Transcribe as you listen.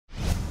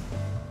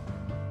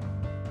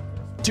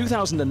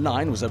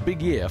2009 was a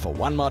big year for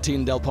Juan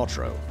Martín del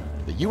Potro.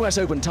 The US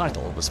Open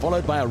title was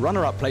followed by a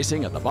runner-up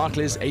placing at the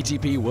Barclays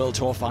ATP World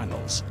Tour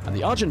Finals, and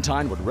the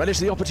Argentine would relish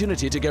the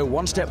opportunity to go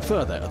one step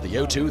further at the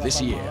O2 this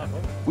year.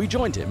 We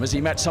joined him as he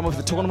met some of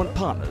the tournament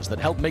partners that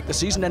helped make the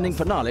season-ending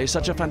finale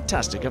such a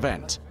fantastic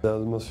event. The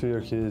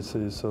atmosphere here is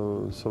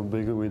so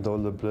big with all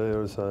the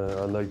players.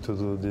 I like to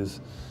do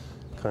this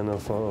kind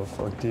of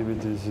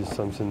activities. It's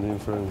something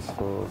different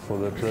for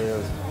the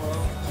players.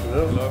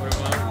 Hello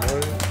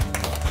everyone.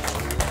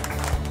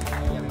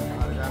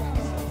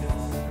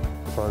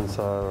 Fans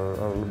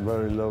are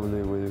very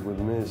lovely with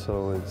me,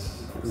 so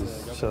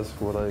it's just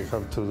what I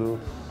have to do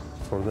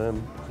for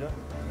them. Yeah.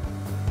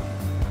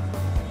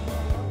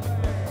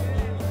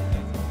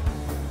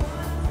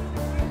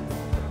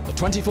 The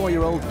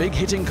 24-year-old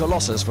big-hitting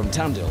colossus from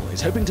Tandil is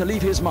hoping to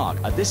leave his mark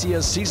at this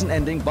year's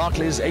season-ending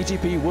Barclays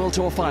ATP World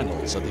Tour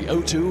Finals at the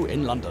O2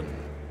 in London.